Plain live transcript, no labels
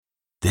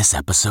This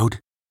episode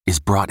is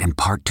brought in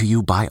part to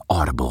you by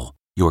Audible,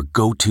 your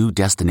go-to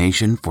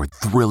destination for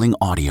thrilling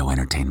audio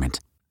entertainment.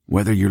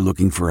 Whether you're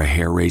looking for a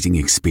hair-raising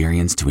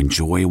experience to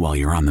enjoy while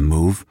you're on the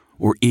move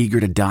or eager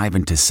to dive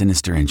into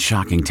sinister and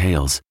shocking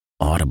tales,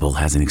 Audible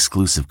has an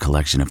exclusive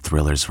collection of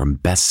thrillers from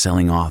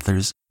best-selling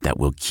authors that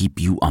will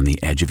keep you on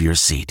the edge of your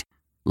seat.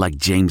 Like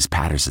James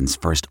Patterson's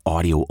first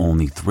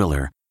audio-only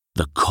thriller,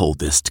 The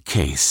Coldest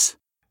Case.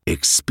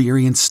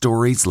 Experience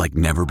stories like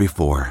never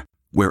before,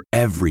 where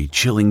every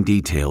chilling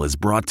detail is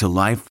brought to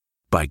life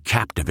by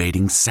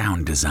captivating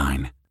sound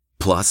design.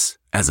 Plus,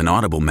 as an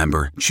Audible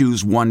member,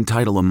 choose one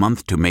title a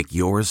month to make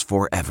yours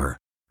forever.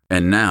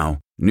 And now,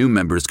 new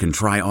members can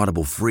try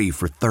Audible free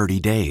for 30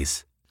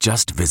 days.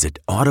 Just visit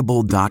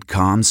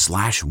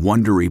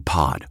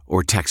audible.com/WonderyPod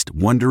or text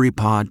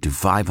WonderyPod to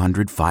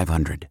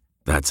 500-500.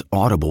 That's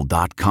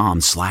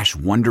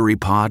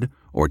audible.com/WonderyPod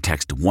or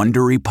text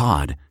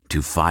WonderyPod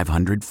to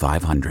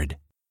 500-500.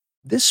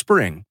 This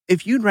spring,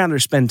 if you'd rather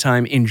spend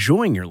time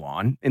enjoying your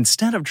lawn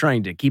instead of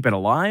trying to keep it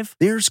alive,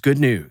 there's good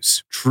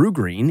news.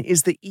 TruGreen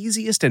is the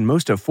easiest and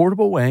most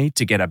affordable way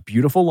to get a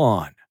beautiful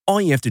lawn. All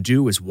you have to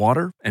do is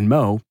water and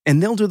mow,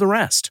 and they'll do the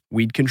rest.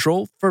 Weed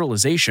control,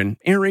 fertilization,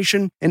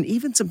 aeration, and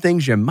even some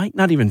things you might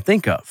not even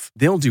think of.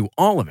 They'll do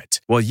all of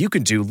it, while you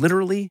can do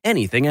literally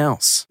anything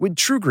else. With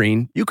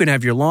TruGreen, you can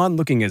have your lawn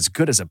looking as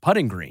good as a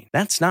putting green.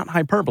 That's not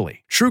hyperbole.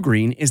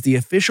 TruGreen is the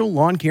official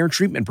lawn care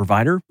treatment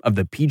provider of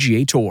the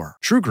PGA Tour.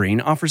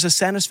 TruGreen offers a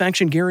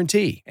satisfaction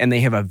guarantee, and they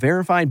have a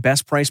verified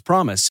best price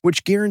promise,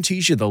 which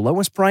guarantees you the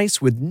lowest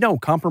price with no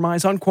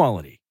compromise on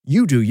quality.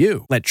 You do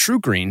you. Let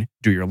TruGreen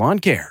do your lawn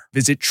care.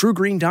 Visit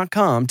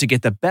TruGreen.com to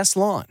get the best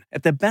lawn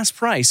at the best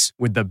price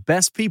with the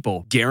best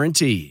people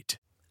guaranteed.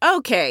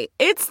 Okay,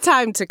 it's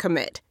time to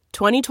commit.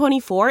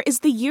 2024 is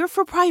the year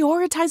for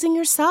prioritizing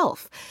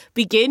yourself.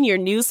 Begin your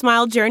new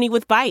smile journey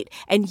with Byte,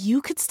 and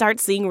you could start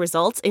seeing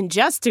results in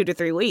just 2 to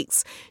 3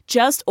 weeks.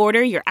 Just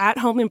order your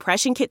at-home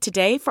impression kit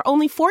today for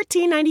only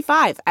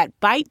 $14.95 at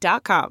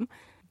Byte.com.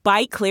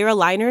 Byte Clear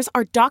aligners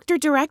are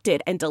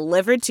doctor-directed and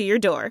delivered to your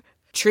door.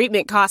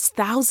 Treatment costs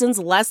thousands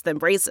less than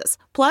braces.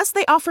 Plus,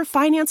 they offer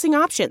financing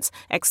options,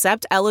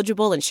 accept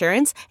eligible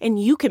insurance,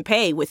 and you can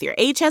pay with your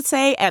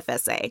HSA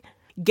FSA.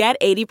 Get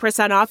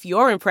 80% off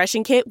your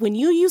impression kit when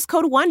you use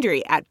code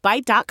WONDERY at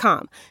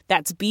Byte.com.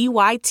 That's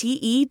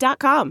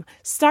BYTE.com.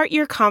 Start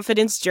your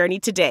confidence journey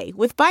today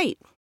with Byte.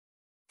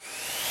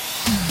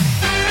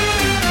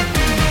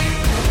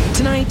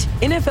 Tonight,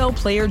 NFL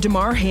player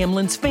Damar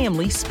Hamlin's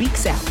family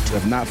speaks out.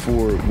 If not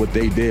for what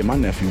they did, my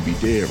nephew would be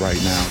dead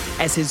right now.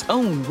 As his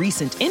own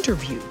recent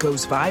interview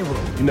goes viral.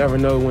 You never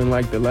know when,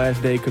 the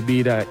last day could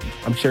be that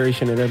I'm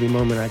cherishing it every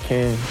moment I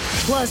can.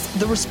 Plus,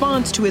 the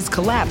response to his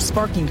collapse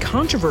sparking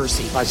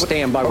controversy. I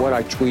stand by what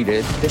I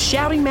tweeted. The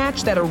shouting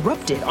match that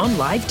erupted on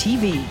live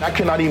TV. I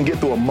cannot even get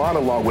through a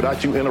monologue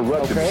without you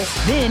interrupting me.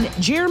 Then,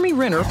 Jeremy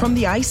Renner from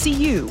the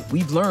ICU.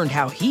 We've learned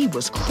how he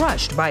was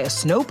crushed by a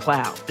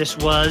snowplow. This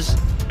was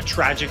a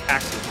tragic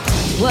accident.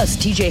 Plus,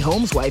 TJ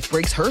Holmes' wife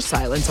breaks her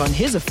silence on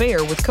his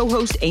affair with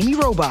co-host Amy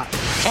Robach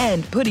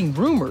and putting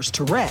rumors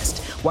to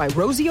rest why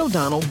Rosie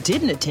O'Donnell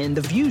didn't attend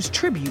The View's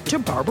tribute to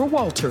Barbara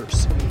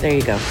Walters. There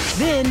you go.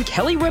 Then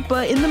Kelly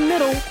Ripa in the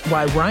middle,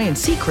 why Ryan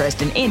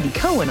Seacrest and Andy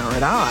Cohen are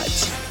at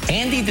odds.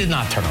 Andy did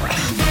not turn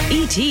around.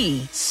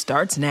 E.T.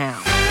 starts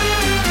now.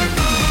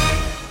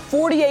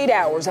 48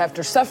 hours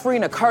after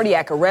suffering a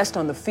cardiac arrest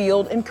on the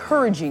field,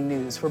 encouraging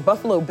news for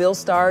Buffalo Bills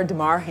star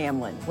Damar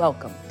Hamlin.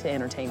 Welcome to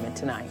Entertainment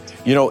Tonight.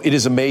 You know, it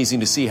is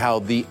amazing to see how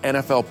the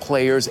NFL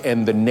players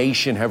and the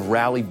nation have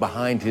rallied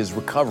behind his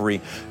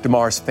recovery.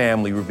 Damar's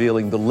family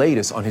revealing the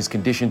latest on his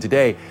condition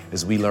today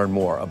as we learn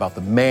more about the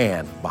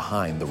man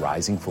behind the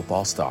rising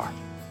football star.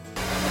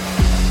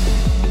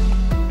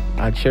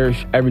 I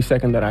cherish every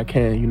second that I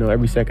can,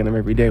 every second of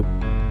every day.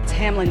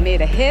 Hamlin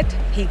made a hit.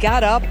 He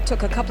got up,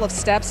 took a couple of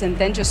steps, and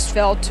then just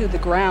fell to the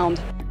ground.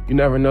 You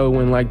never know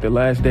when, the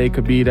last day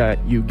could be that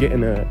you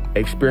getting to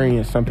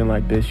experience something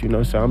like this,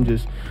 so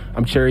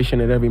I'm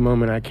cherishing it every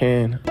moment I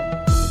can.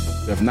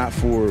 If not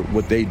for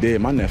what they did,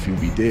 my nephew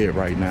would be dead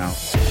right now.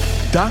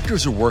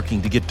 Doctors are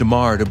working to get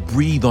Damar to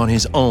breathe on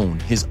his own.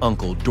 His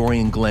uncle,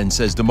 Dorian Glenn,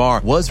 says Damar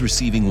was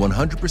receiving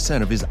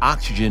 100% of his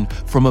oxygen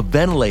from a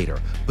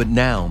ventilator, but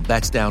now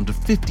that's down to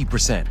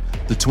 50%.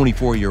 The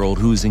 24-year-old,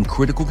 who is in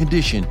critical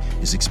condition,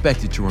 is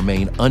expected to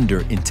remain under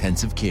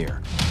intensive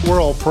care.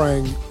 We're all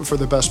praying for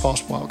the best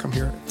possible outcome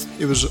here.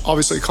 It was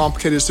obviously a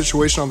complicated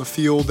situation on the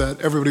field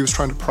that everybody was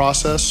trying to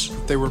process.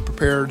 They were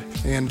prepared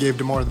and gave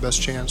Damar the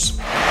best chance.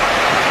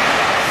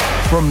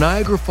 From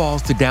Niagara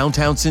Falls to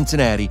downtown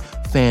Cincinnati,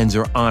 fans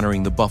are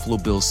honoring the Buffalo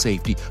Bills'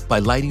 safety by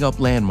lighting up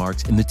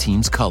landmarks in the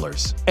team's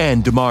colors.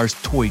 And Damar's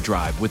toy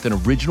drive, with an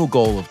original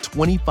goal of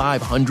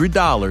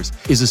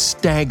 $2,500, is a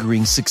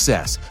staggering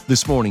success.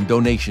 This morning,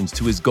 donations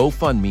to his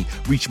GoFundMe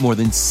reached more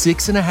than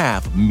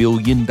 $6.5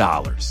 million.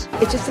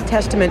 It's just a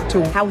testament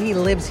to how he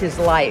lives his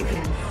life.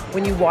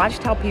 When you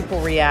watched how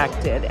people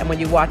reacted and when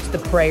you watched the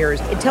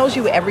prayers, it tells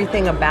you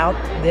everything about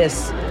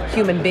this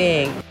human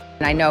being.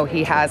 I know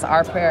he has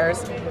our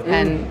prayers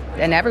and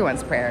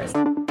everyone's prayers.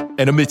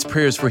 And amidst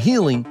prayers for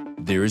healing,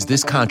 there is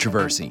this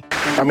controversy.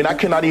 I mean, I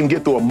cannot even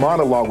get through a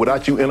monologue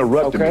without you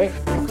interrupting me.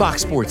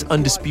 Fox Sports'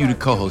 undisputed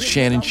co-host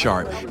Shannon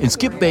Sharpe and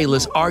Skip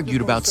Bayless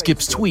argued about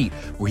Skip's tweet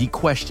where he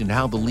questioned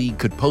how the league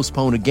could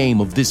postpone a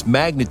game of this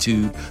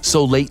magnitude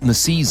so late in the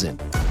season.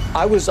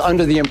 I was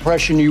under the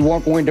impression you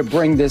weren't going to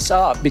bring this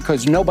up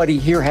because nobody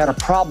here had a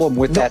problem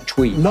with that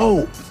tweet.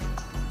 No.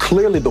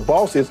 Clearly, the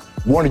bosses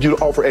wanted you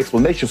to offer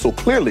explanations, so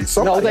clearly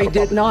somebody... No, they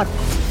did not.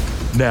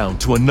 Now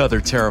to another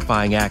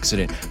terrifying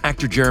accident.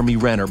 Actor Jeremy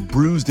Renner,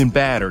 bruised and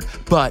battered,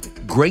 but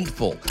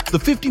grateful. The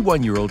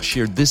 51-year-old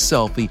shared this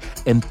selfie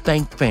and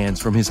thanked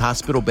fans from his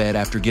hospital bed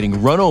after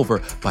getting run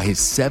over by his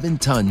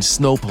 7-ton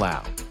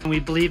snowplow. We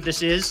believe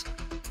this is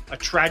a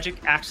tragic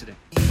accident.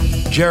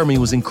 Jeremy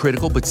was in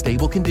critical but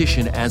stable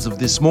condition as of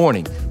this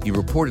morning. He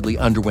reportedly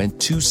underwent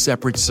 2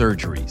 separate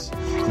surgeries.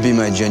 It'd be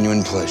my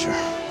genuine pleasure.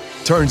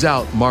 Turns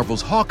out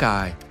Marvel's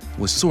Hawkeye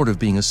was sort of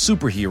being a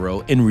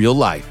superhero in real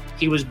life.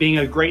 He was being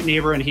a great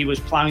neighbor, and he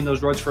was plowing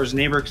those roads for his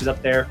neighbor because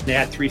up there they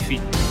had 3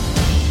 feet.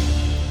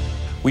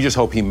 We just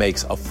hope he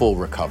makes a full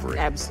recovery.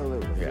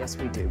 Absolutely. Yeah. Yes,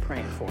 we do.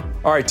 Praying for him.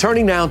 All right,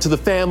 turning now to the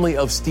family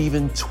of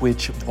Stephen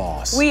Twitch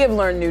Boss. We have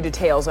learned new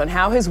details on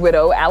how his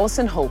widow,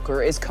 Allison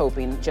Holker, is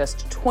coping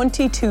just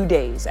 22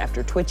 days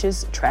after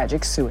Twitch's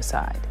tragic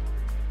suicide.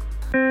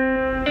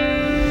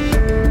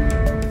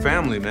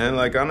 Family, man.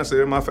 Like, honestly,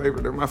 they're my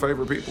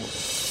favorite people.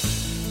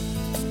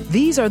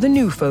 These are the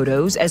new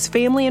photos as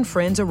family and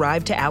friends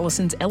arrived to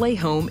Allison's LA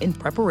home in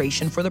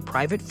preparation for the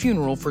private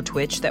funeral for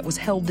Twitch that was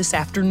held this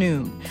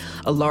afternoon.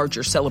 A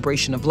larger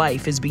celebration of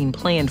life is being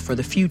planned for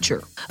the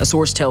future. A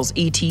source tells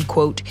ET,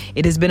 quote,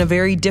 "It has been a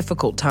very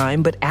difficult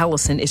time, but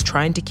Allison is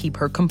trying to keep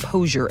her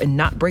composure and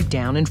not break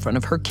down in front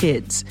of her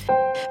kids.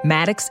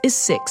 Maddox is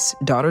 6,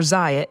 daughter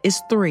Zaya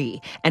is 3,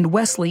 and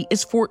Wesley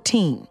is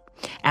 14.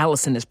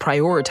 Allison is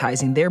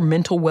prioritizing their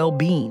mental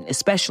well-being,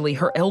 especially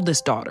her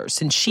eldest daughter,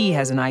 since she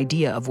has an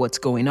idea of what's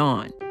going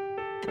on."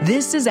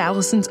 This is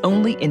Allison's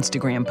only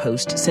Instagram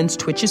post since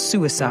Twitch's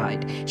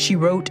suicide. She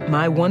wrote,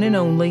 "My one and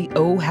only,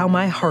 oh, how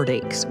my heart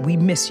aches. We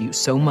miss you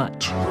so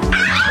much."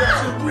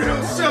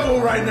 Real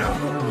civil right now.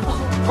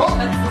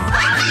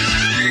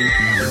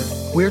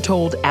 We're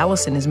told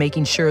Allison is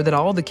making sure that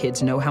all the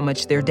kids know how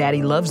much their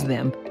daddy loves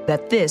them,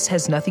 that this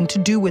has nothing to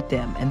do with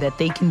them, and that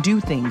they can do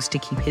things to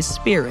keep his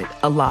spirit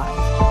alive.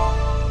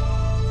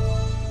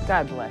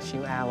 God bless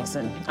you,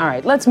 Allison. All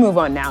right, let's move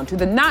on now to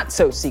the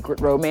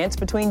not-so-secret romance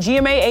between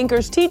GMA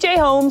anchors TJ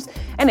Holmes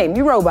and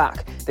Amy Robach.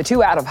 The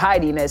two out of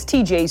hiding as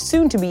TJ's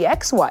soon-to-be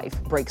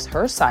ex-wife breaks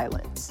her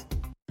silence.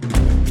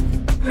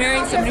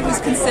 Marrying somebody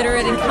who's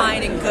considerate and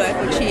kind and good,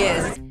 which he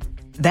is.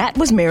 That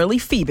was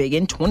Marilee Fiebig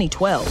in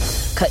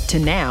 2012. Cut to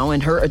now,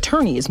 and her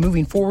attorney is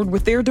moving forward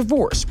with their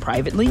divorce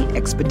privately,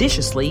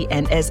 expeditiously,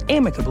 and as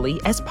amicably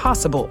as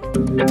possible.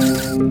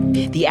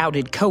 The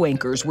outed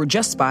co-anchors were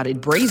just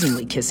spotted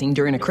brazenly kissing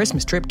during a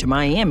Christmas trip to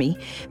Miami.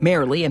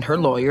 Marilee and her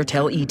lawyer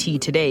tell ET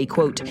today,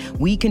 quote,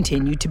 "We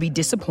continue to be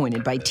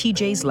disappointed by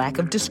TJ's lack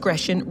of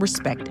discretion,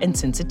 respect, and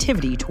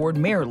sensitivity toward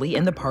Marilee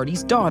and the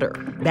party's daughter."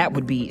 That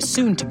would be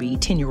soon-to-be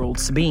 10-year-old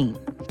Sabine.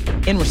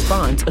 In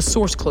response, a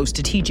source close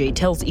to TJ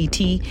tells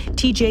ET,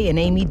 TJ and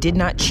Amy did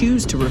not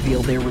choose to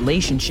reveal their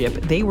relationship.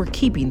 They were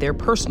keeping their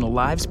personal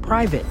lives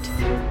private.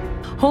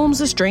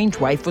 Holmes' estranged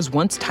wife was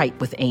once tight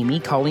with Amy,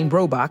 calling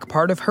Robach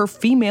part of her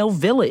female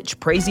village,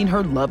 praising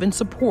her love and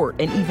support,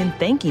 and even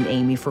thanking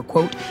Amy for,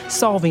 quote,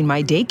 "solving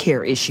my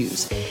daycare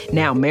issues."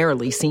 Now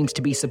Marilee seems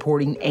to be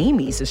supporting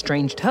Amy's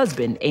estranged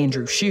husband,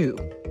 Andrew Shue.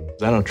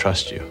 I don't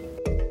trust you.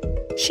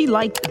 She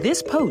liked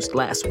this post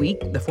last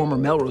week, the former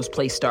Melrose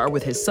Place star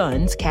with his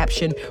sons,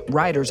 caption,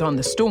 "Riders on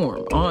the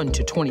Storm, on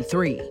to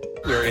 23.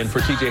 We're in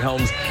for TJ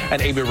Holmes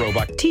and Amy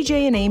Robach.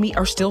 TJ and Amy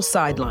are still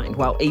sidelined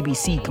while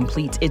ABC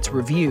completes its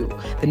review.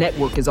 The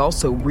network is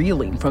also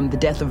reeling from the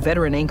death of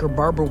veteran anchor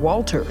Barbara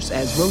Walters,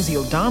 as Rosie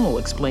O'Donnell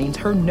explains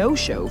her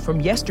no-show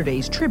from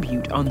yesterday's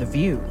tribute on The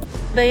View.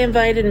 They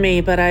invited me,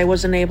 but I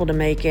wasn't able to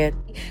make it.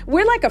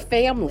 We're like a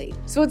family,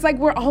 so it's like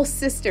we're all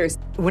sisters.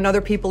 When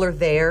other people are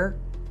there,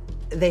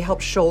 they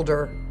help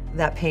shoulder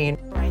that pain.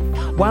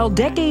 While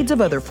decades of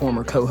other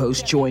former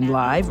co-hosts joined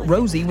live,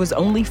 Rosie was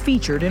only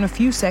featured in a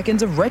few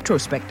seconds of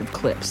retrospective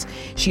clips.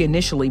 She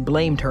initially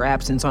blamed her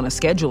absence on a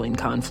scheduling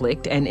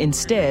conflict and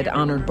instead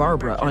honored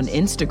Barbara on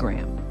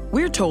Instagram.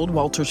 We're told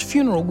Walter's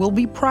funeral will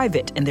be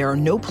private and there are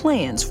no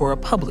plans for a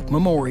public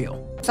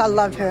memorial. I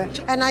love her.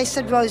 And I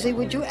said, Rosie,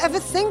 would you ever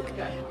think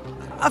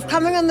of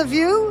coming on The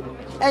View?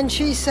 And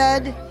she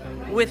said,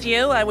 with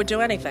you, I would do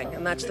anything,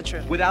 and that's the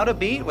truth. Without a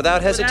beat?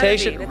 Without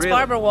hesitation? Without a beat. It's really?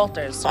 Barbara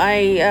Walters.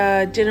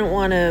 I didn't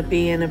want to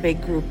be in a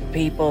big group of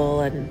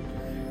people, and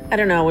I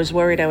don't know, I was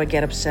worried I would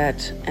get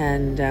upset,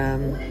 and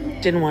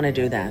didn't want to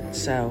do that,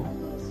 so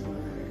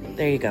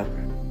there you go.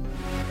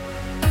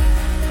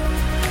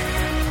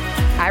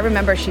 I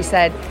remember she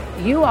said,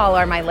 "You all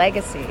are my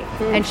legacy,"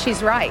 and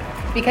she's right,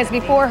 because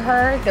before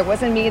her, there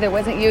wasn't me, there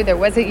wasn't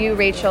you,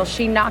 Rachel.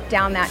 She knocked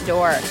down that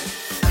door.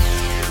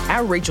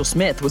 Our Rachel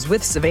Smith was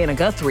with Savannah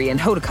Guthrie and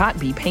Hoda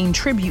Kotb paying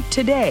tribute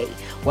today.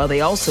 while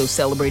they also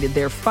celebrated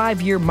their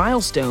 5-year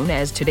milestone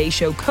as Today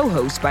Show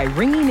co-hosts by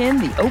ringing in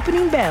the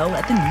opening bell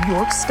at the New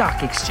York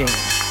Stock Exchange.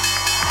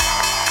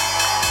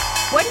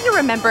 What do you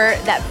remember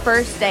that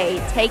first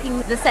day taking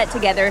the set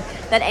together,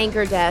 that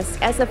anchor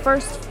desk, as the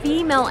first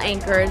female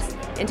anchors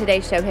in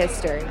Today's Show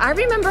history? I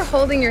remember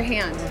holding your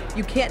hand.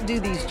 You can't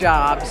do these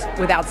jobs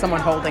without someone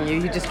holding you.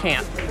 You just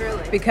can't.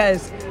 Really?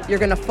 Because you're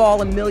going to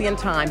fall a million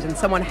times and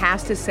someone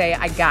has to say,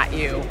 I got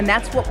you. And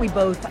that's what we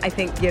both, I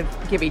think,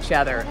 give each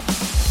other.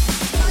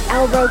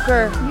 Al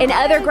Roker. In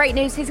other great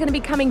news, he's going to be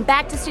coming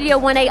back to Studio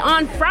 1A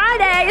on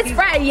Friday. It's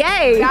Friday,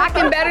 yay! Back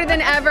and better than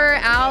ever.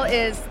 Al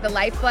is the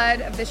lifeblood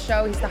of the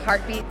show. He's the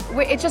heartbeat.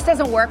 It just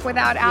doesn't work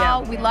without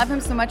Al. Yeah. We love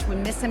him so much. We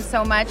miss him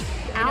so much.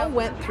 Al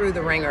went through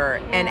the ringer,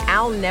 and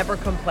Al never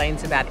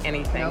complains about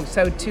anything. Nope.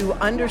 So to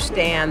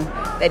understand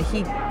that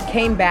he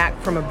came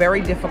back from a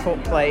very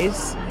difficult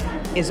place,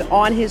 is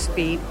on his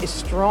feet, is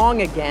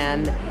strong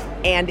again,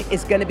 and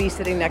is going to be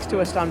sitting next to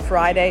us on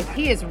Friday.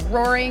 He is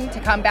roaring to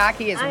come back.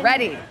 He is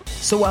ready.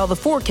 So while the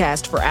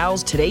forecast for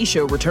Al's Today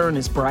Show return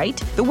is bright,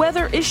 the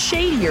weather is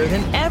shadier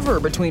than ever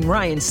between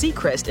Ryan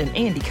Seacrest and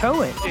Andy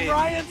Cohen.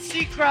 Ryan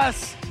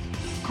Seacrest,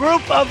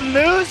 group of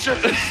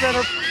losers that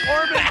are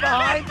performing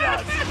behind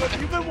us. If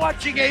you've been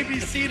watching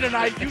ABC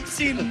tonight, you've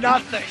seen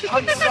nothing.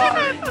 I'm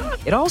sorry.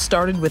 It all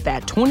started with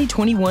that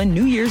 2021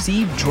 New Year's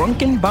Eve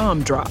drunken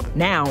bomb drop.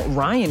 Now,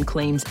 Ryan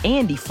claims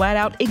Andy flat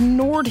out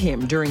ignored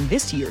him during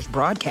this year's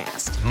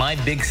broadcast. My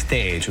big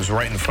stage was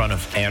right in front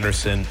of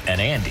Anderson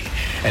and Andy.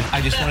 And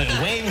I just wanted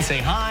to wave and say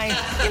hi.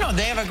 You know,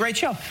 they have a great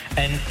show.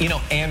 And, you know,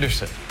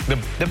 Anderson,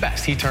 the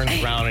best. He turns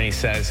around and he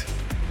says,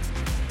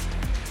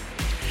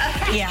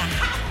 yeah.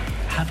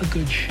 Have a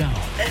good show.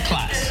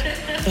 Class.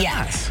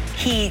 Yes.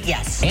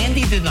 Yes.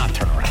 Andy did not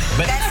turn around.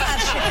 But that's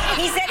not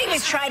true. He said he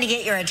was trying to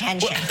get your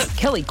attention.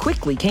 Kelly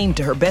quickly came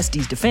to her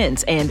bestie's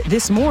defense, and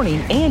this morning,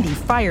 Andy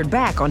fired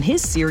back on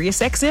his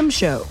SiriusXM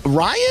show.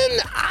 Ryan,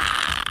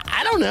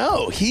 I don't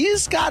know.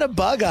 He's got a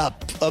bug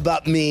up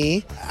about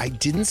me. I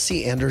didn't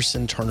see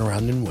Anderson turn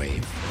around and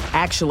wave.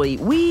 Actually,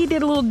 we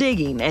did a little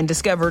digging and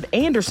discovered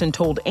Anderson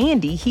told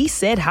Andy he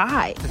said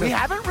hi. We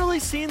haven't really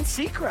seen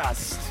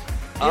Seacrest.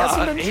 He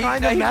hasn't been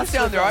trying to mess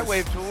down with there. us. I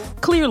waved to him.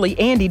 Clearly,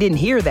 Andy didn't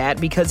hear that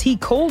because he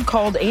cold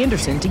called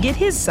Anderson to get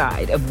his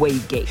side of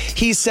Wavegate.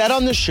 He said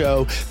on the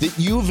show that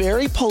you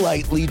very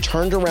politely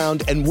turned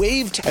around and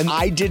waved, and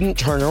I didn't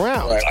turn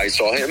around. I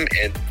saw him,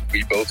 and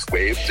we both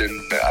waved,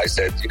 and I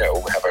said, you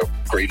know, have a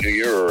great New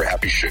Year or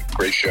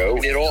great show.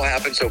 And it all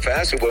happened so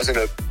fast, it wasn't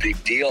a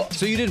big deal.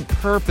 So you didn't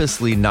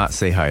purposely not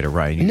say hi to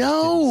Ryan?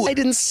 No, I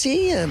didn't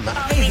see him.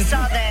 Oh, we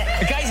saw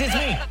that. Guys, it's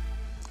me.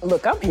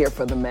 Look, I'm here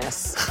for the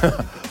mess.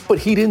 But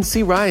he didn't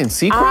see Ryan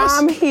Seacrest?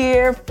 I'm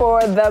here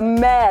for the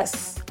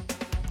mess.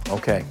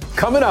 Okay.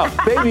 Coming up,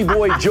 baby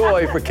boy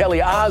joy for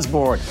Kelly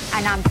Osbourne.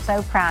 And I'm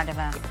so proud of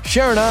her.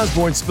 Sharon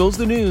Osbourne spills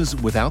the news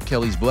without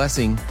Kelly's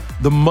blessing.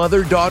 The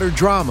mother-daughter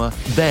drama,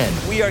 then.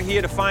 We are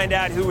here to find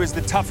out who is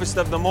the toughest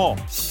of them all.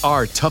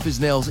 Our Tough as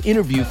Nails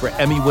interview for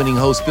Emmy-winning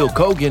host Phil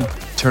Kogan,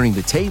 turning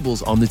the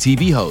tables on the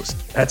TV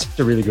host. That's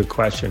a really good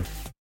question.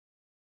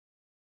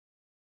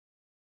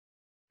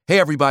 Hey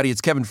everybody,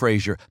 it's Kevin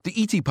Frazier. The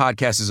ET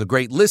Podcast is a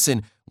great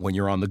listen when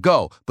you're on the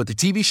go, but the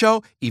TV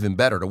show, even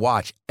better to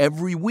watch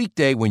every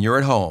weekday when you're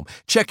at home.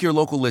 Check your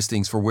local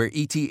listings for where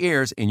ET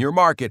airs in your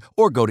market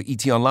or go to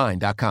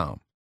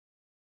etonline.com.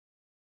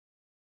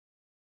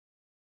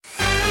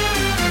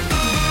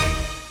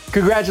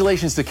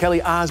 Congratulations to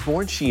Kelly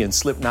Osbourne. She and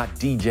Slipknot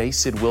DJ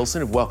Sid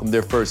Wilson have welcomed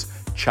their first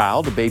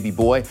child, a baby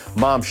boy.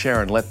 Mom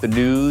Sharon let the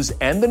news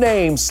and the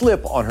name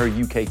slip on her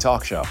UK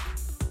talk show.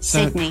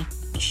 Sydney.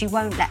 She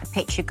won't let a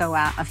picture go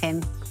out of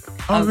him.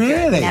 Oh,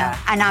 really? No,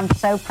 and I'm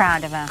so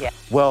proud of her. Yeah.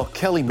 Well,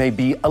 Kelly may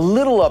be a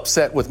little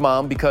upset with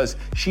Mom because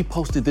she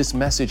posted this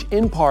message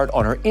in part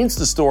on her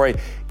Insta story.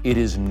 It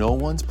is no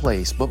one's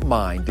place but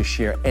mine to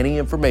share any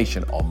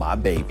information on my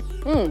baby.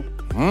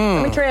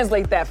 Let me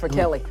translate that for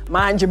Kelly.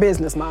 Mind your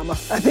business, Mama.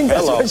 I think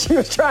that's what she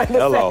was trying to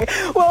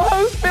say. Well,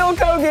 host Phil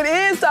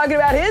Kogan is talking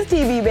about his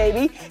TV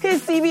baby.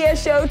 His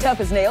CBS show, Tough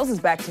as Nails, is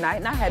back tonight,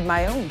 and I had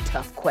my own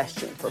tough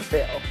question for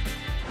Phil.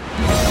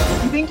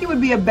 You think you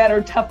would be a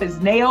better Tough as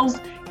Nails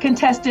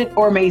contestant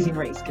or Amazing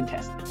Race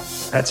contestant?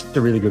 That's a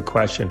really good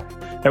question.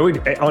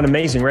 On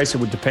Amazing Race, it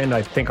would depend,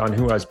 I think, on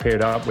who I was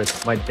paired up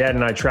with. My dad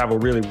and I travel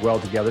really well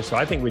together, so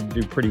I think we'd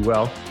do pretty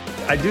well.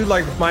 I do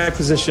like my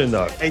position,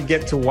 though. I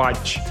get to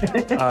watch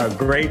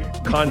great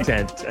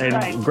content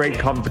and great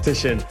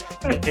competition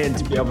and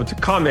to be able to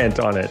comment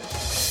on it.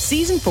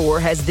 Season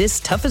 4 has this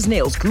Tough as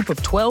Nails group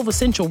of 12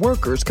 essential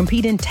workers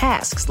compete in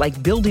tasks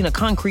like building a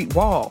concrete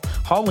wall,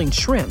 hauling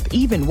shrimp,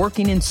 even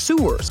working in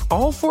sewers,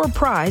 all for a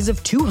prize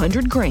of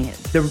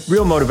 $200,000. The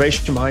real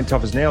motivation behind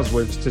Tough as Nails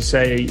was to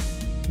say,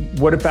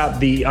 what about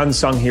the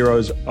unsung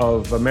heroes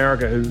of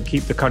America who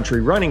keep the country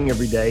running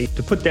every day,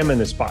 to put them in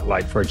the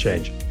spotlight for a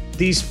change?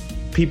 These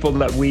people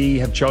that we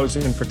have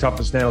chosen for Tough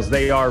as Nails,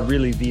 they are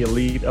really the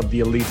elite of the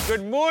elite.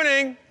 Good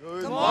morning.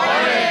 Good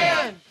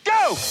morning.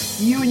 Go!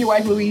 You and your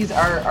wife Louise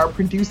are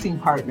producing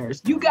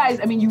partners. You guys,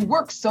 I mean, you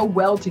work so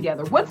well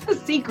together. What's the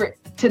secret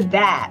to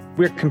that?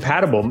 We're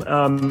compatible.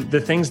 The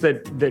things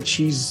that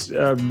she's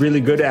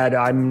really good at,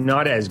 I'm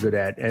not as good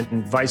at,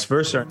 and vice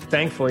versa.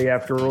 Thankfully,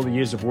 after all the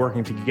years of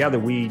working together,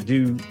 we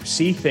do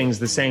see things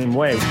the same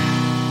way.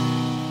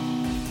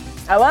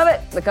 I love it.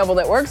 The couple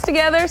that works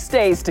together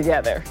stays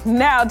together.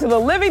 Now to the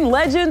living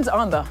legends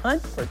on the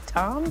hunt for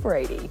Tom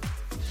Brady.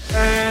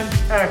 And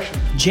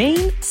action.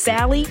 Jane,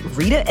 Sally,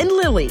 Rita, and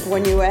Lily.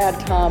 When you add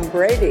Tom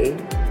Brady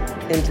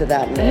into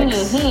that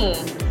mix,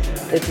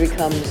 it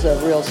becomes a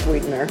real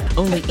sweetener.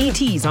 Only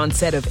ET's on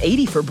set of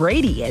 80 for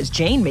Brady as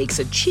Jane makes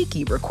a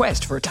cheeky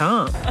request for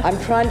Tom. I'm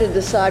trying to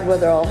decide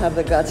whether I'll have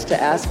the guts to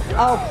ask.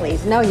 Oh,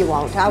 please. No, you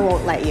won't. I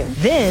won't let you.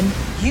 Then,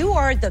 you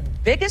are the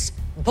biggest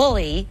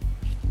bully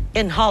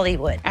in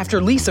Hollywood.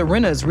 After Lisa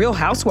Rinna's Real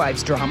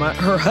Housewives drama,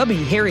 her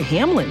hubby Harry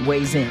Hamlin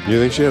weighs in. You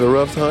think she had a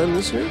rough time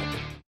this year?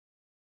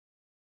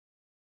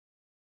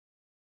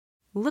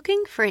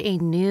 Looking for a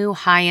new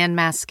high-end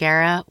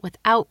mascara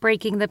without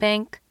breaking the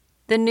bank?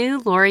 The new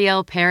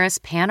L'Oreal Paris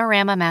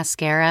Panorama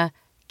Mascara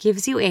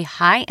gives you a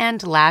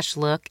high-end lash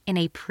look in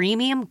a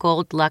premium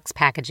gold luxe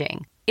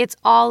packaging. It's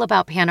all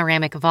about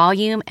panoramic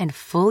volume and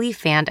fully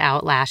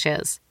fanned-out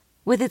lashes.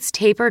 With its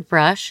tapered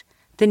brush,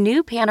 the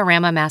new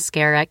Panorama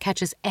Mascara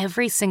catches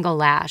every single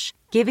lash,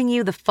 giving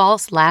you the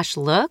false lash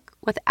look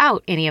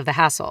without any of the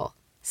hassle.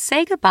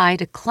 Say goodbye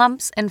to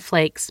clumps and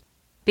flakes,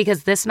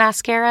 because this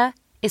mascara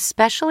is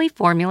specially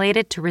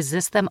formulated to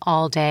resist them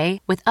all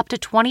day with up to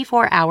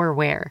 24-hour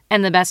wear.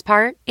 And the best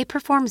part? It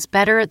performs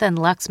better than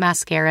Luxe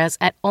mascaras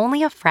at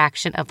only a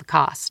fraction of the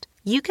cost.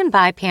 You can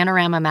buy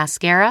Panorama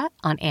Mascara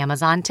on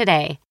Amazon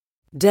today.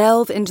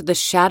 Delve into the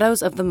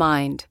shadows of the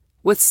mind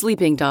with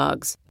Sleeping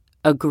Dogs,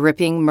 a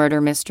gripping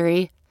murder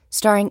mystery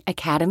starring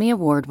Academy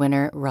Award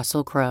winner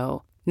Russell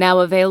Crowe. Now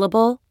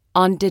available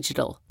on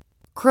digital.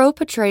 Crowe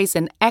portrays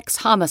an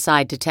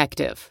ex-homicide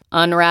detective,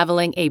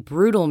 unraveling a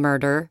brutal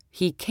murder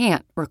he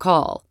can't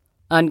recall.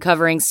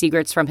 Uncovering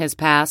secrets from his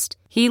past,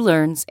 he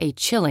learns a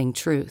chilling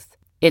truth.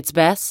 It's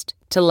best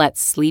to let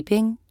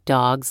sleeping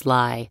dogs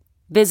lie.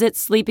 Visit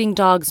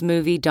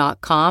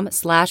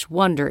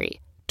sleepingdogsmovie.com/Wondery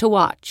to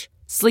watch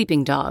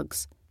Sleeping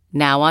Dogs,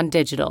 now on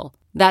digital.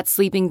 That's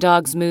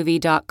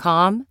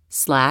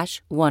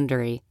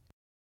sleepingdogsmovie.com/Wondery.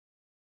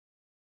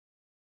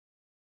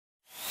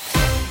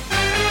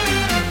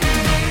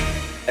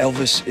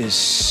 Elvis is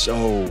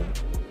so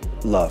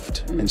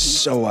loved and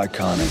so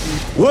iconic.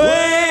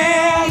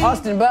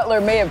 Austin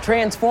Butler may have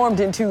transformed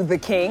into the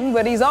king,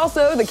 but he's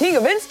also the king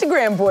of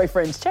Instagram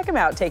boyfriends. Check him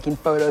out taking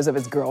photos of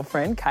his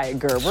girlfriend, Kaya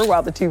Gerber,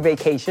 while the two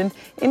vacationed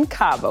in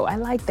Cabo. I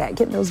like that,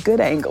 getting those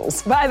good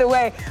angles. By the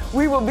way,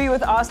 we will be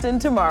with Austin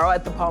tomorrow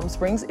at the Palm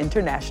Springs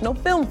International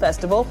Film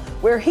Festival,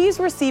 where he's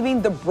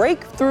receiving the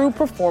Breakthrough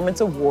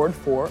Performance Award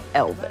for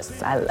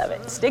Elvis. I love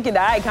it. Sticking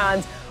to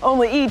icons,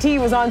 only E.T.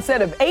 was on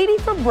set of 80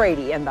 for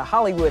Brady, and the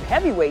Hollywood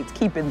heavyweights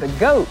keeping the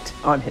GOAT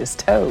on his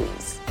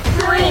toes.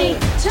 3,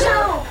 2,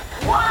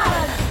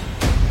 1,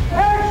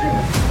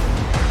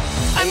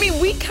 I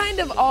mean, we kind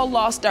of all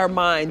lost our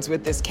minds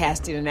with this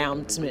casting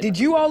announcement. Did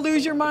you all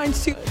lose your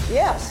minds too?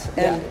 Yes,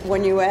 and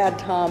when you add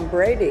Tom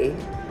Brady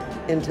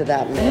into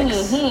that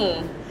mix,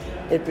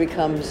 it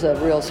becomes a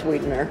real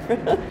sweetener.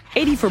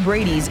 80 for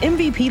Brady's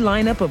MVP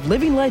lineup of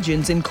living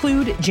legends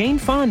include Jane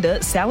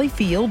Fonda, Sally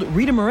Field,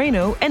 Rita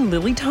Moreno, and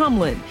Lily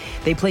Tomlin.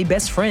 They play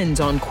best friends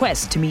on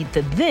quest to meet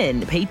the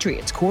then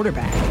Patriots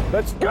quarterback.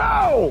 Let's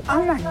go!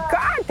 Oh my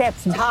God,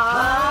 that's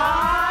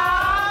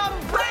Tom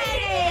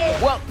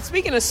Brady! Well,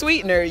 speaking of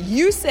sweetener,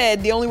 you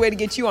said the only way to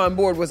get you on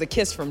board was a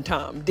kiss from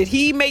Tom. Did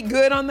he make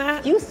good on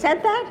that? You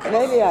said that?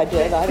 Maybe I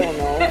did, I don't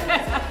know.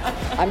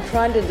 I'm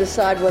trying to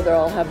decide whether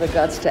I'll have the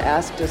guts to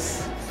ask to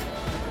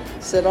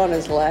sit on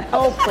his lap.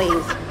 Oh,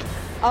 please.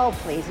 Oh,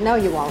 please. No,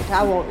 you won't.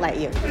 I won't let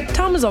you.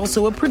 Tom is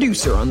also a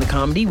producer on the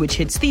comedy, which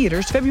hits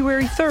theaters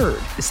February 3rd.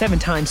 The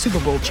 7-time Super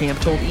Bowl champ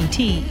told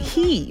E.T.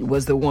 he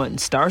was the one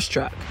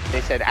starstruck.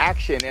 They said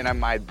action, and I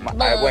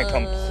went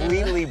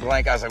completely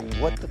blank. I was like,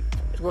 what the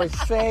do I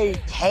say?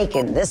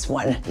 Taking this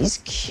one. He's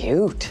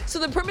cute. So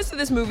the premise of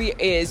this movie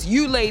is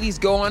you ladies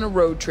go on a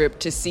road trip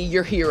to see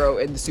your hero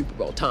in the Super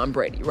Bowl, Tom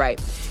Brady, right?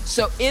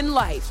 So in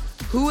life,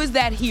 who is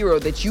that hero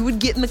that you would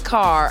get in the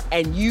car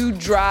and you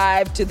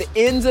drive to the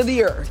ends of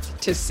the earth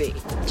to see?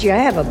 Gee, I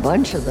have a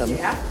bunch of them.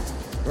 Yeah.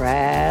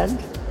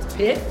 Brad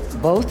Pitt?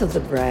 Both of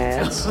the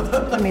Brads.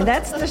 I mean,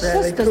 that's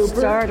just the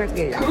start of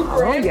it.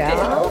 Cooper Oh,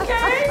 yeah.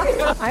 Okay.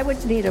 I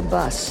would need a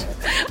bus.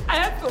 I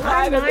have to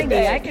lie I'm to the 90.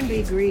 bank. I can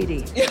be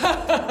greedy.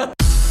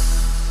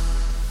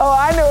 Oh,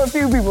 I know a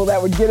few people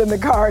that would get in the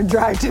car and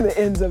drive to the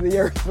ends of the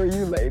earth for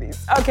you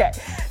ladies. Okay,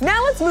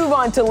 now let's move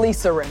on to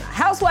Lisa Rinna.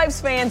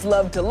 Housewives fans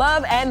love to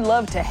love and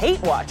love to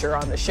hate watch her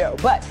on the show.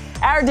 But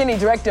our Denny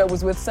Directo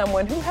was with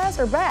someone who has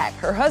her back,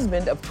 her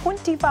husband of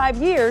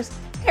 25 years,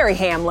 Harry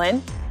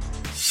Hamlin.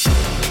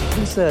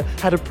 Lisa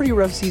had a pretty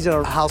rough season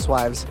of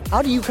Housewives.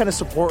 How do you kind of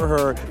support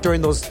her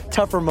during those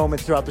tougher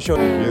moments throughout the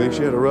show? You think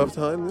she had a rough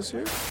time this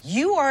year?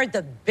 You are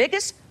the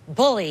biggest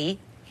bully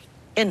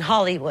in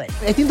Hollywood.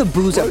 I think the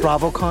booze at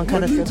BravoCon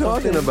kind of. What are you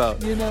talking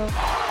about? You know.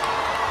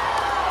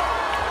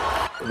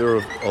 There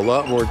were a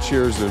lot more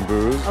cheers than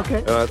boos. Okay.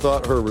 And I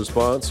thought her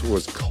response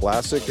was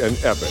classic and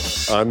epic.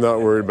 I'm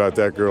not worried about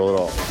that girl at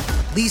all.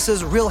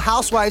 Lisa's Real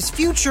Housewives'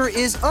 future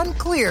is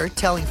unclear,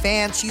 telling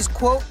fans she's,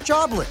 quote,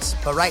 jobless.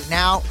 But right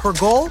now, her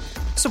goal?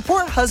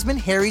 Support husband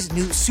Harry's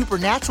new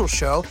Supernatural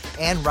show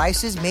and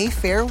Rice's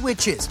Mayfair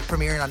Witches,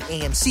 premiering on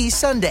AMC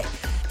Sunday.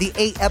 The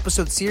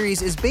 8-episode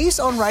series is based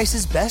on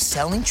Rice's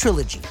best-selling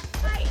trilogy.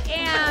 I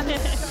am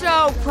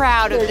so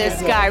proud of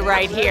this guy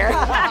right here.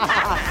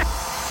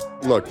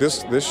 Look,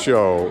 this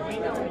show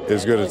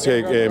is going to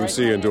take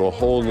AMC into a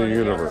whole new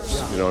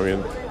universe. You know, I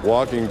mean,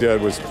 Walking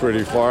Dead was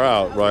pretty far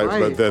out, right?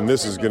 But then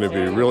this is going to be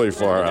really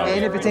far out.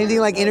 And if it's anything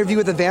like Interview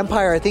with the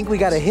Vampire, I think we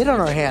got a hit on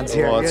our hands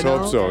here. Well, let's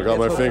hope so. Got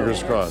my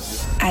fingers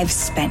crossed. I've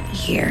spent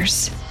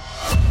years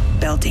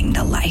building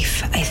the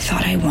life I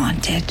thought I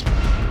wanted.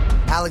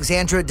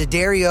 Alexandra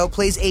Daddario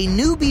plays a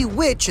newbie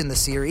witch in the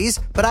series,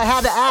 but I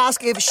had to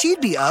ask if she'd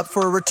be up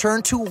for a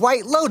return to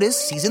White Lotus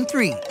Season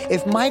 3.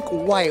 If Mike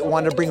White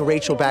wanted to bring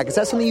Rachel back, is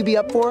that something you'd be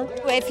up for?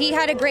 If he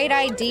had a great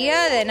idea,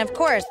 then of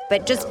course.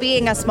 But just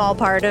being a small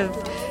part of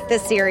the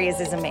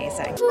series is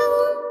amazing.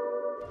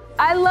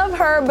 I love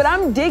her, but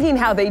I'm digging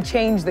how they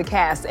change the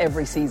cast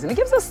every season. It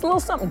gives us a little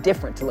something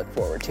different to look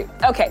forward to.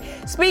 Okay,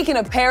 speaking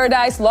of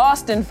Paradise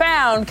Lost and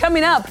Found,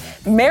 coming up,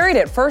 Married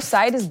at First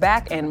Sight is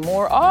back and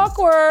more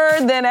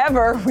awkward than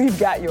ever. We've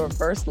got your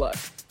first look.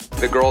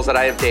 The girls that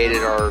I have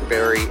dated are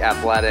very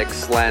athletic,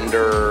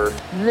 slender.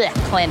 Blech,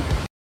 Clint.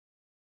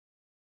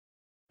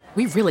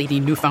 We really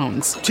need new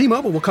phones.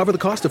 T-Mobile will cover the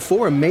cost of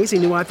 4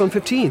 amazing new iPhone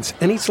 15s,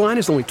 and each line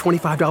is only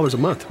 $25 a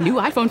month. New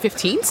iPhone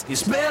 15s?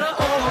 It's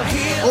better over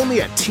here.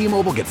 Only at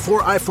T-Mobile, get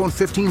 4 iPhone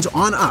 15s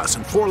on us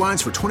and 4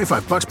 lines for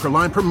 $25 per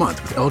line per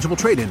month with eligible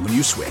trade-in when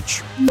you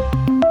switch.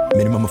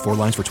 Minimum of 4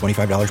 lines for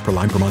 $25 per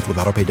line per month with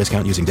autopay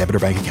discount using debit or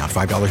bank account.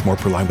 $5 more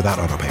per line without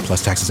autopay,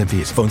 plus taxes and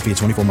fees. Phone fee at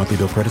 24 monthly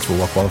bill credits for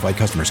well-qualified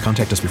customers.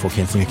 Contact us before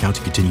canceling account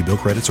to continue bill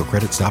credits or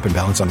credit stop and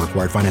balance on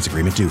required finance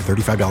agreement due.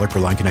 $35 per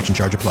line connection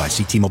charge applies.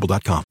 See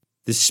T-Mobile.com.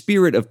 The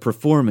spirit of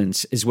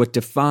performance is what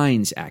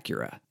defines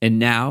Acura. And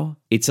now,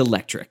 it's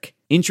electric.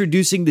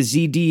 Introducing the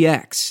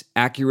ZDX,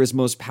 Acura's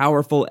most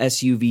powerful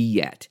SUV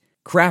yet.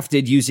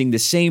 Crafted using the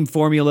same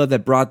formula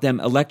that brought them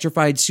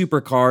electrified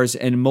supercars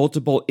and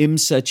multiple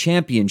IMSA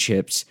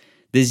championships,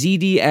 the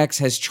ZDX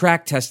has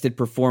track-tested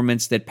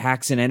performance that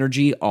packs an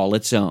energy all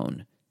its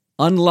own.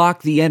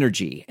 Unlock the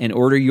energy and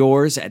order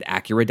yours at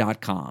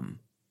Acura.com.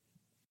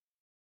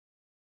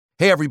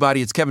 Hey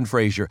everybody, it's Kevin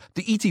Frazier.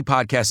 The ET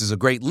Podcast is a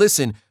great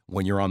listen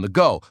when you're on the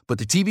go, but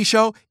the TV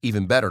show,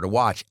 even better to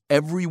watch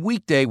every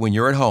weekday when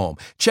you're at home.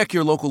 Check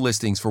your local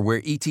listings for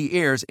where ET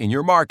airs in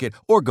your market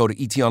or go to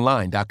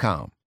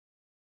etonline.com.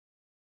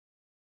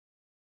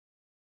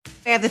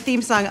 I have the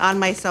theme song on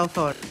my cell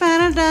phone. I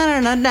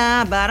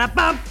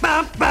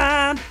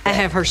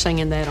have her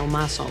singing that on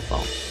my cell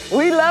phone.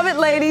 We love it,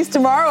 ladies.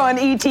 Tomorrow on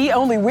ET,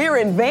 only we're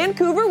in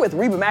Vancouver with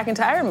Reba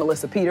McEntire and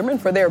Melissa Peterman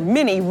for their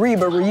mini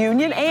Reba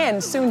reunion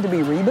and soon-to-be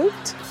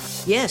reboot.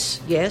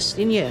 Yes, yes,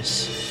 and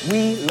yes.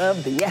 We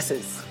love the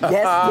yeses. Yes,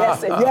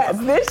 yes, and yes.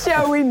 This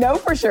show we know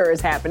for sure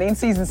is happening.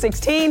 Season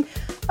 16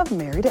 of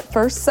Married at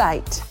First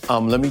Sight.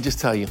 Let me just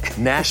tell you,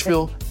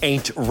 Nashville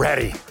ain't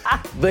ready.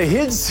 The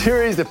hit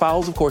series that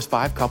follows, of course,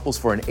 5 couples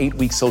for an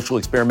 8-week social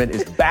experiment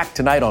is back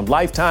tonight on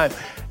Lifetime.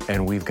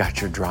 And we've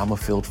got your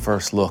drama-filled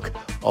first look.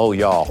 Oh,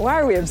 y'all.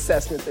 Why are we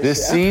obsessed with this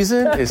This show?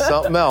 season is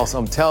something else,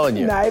 I'm telling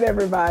you. Night,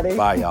 everybody.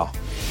 Bye, y'all.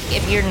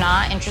 If you're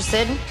not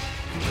interested,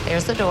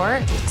 there's the door.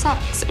 It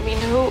sucks. I mean,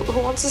 who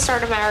wants to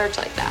start a marriage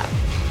like that?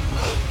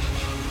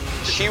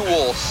 She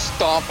will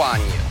stomp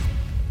on you.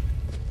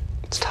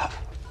 It's tough.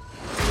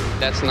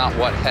 That's not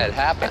what had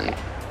happened. Okay.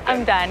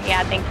 I'm done.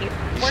 Yeah, thank you.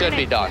 You should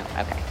be done.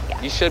 Okay, yeah.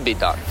 You should be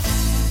done.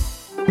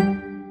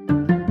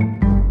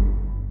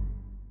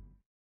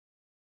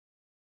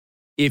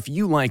 If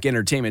you like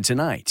Entertainment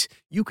Tonight,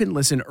 you can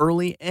listen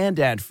early and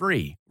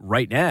ad-free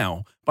right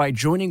now by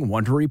joining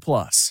Wondery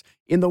Plus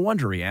in the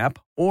Wondery app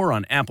or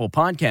on Apple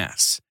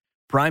Podcasts.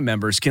 Prime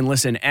members can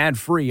listen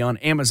ad-free on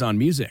Amazon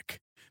Music.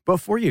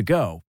 Before you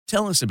go,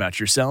 tell us about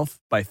yourself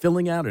by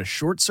filling out a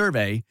short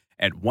survey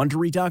at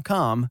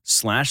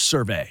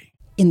Wondery.com/survey.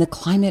 In the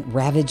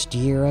climate-ravaged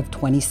year of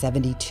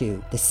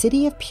 2072, the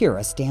city of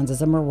Pura stands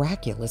as a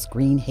miraculous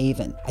green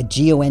haven, a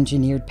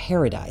geoengineered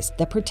paradise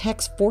that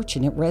protects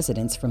fortunate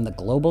residents from the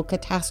global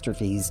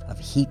catastrophes of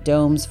heat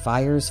domes,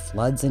 fires,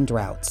 floods, and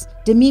droughts.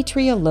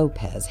 Demetria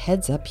Lopez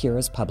heads up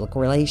Pura's public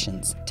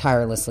relations,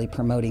 tirelessly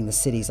promoting the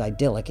city's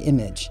idyllic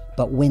image.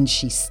 But when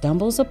she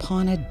stumbles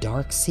upon a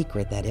dark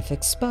secret that, if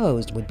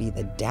exposed, would be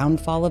the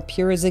downfall of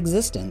Pura's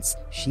existence,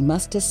 she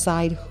must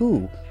decide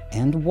who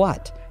and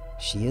what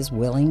she is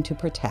willing to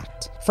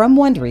protect. From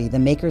Wondery, the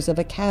makers of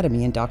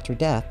Academy and Dr.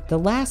 Death, The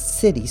Last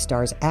City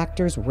stars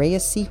actors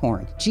Reyes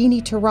Sehorn,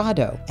 Jeannie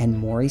Torrado, and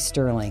Maury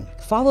Sterling.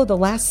 Follow The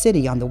Last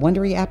City on the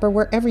Wondery app or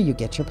wherever you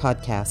get your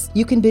podcasts.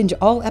 You can binge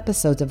all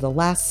episodes of The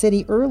Last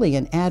City early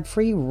and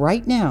ad-free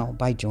right now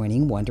by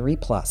joining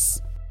Wondery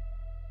Plus.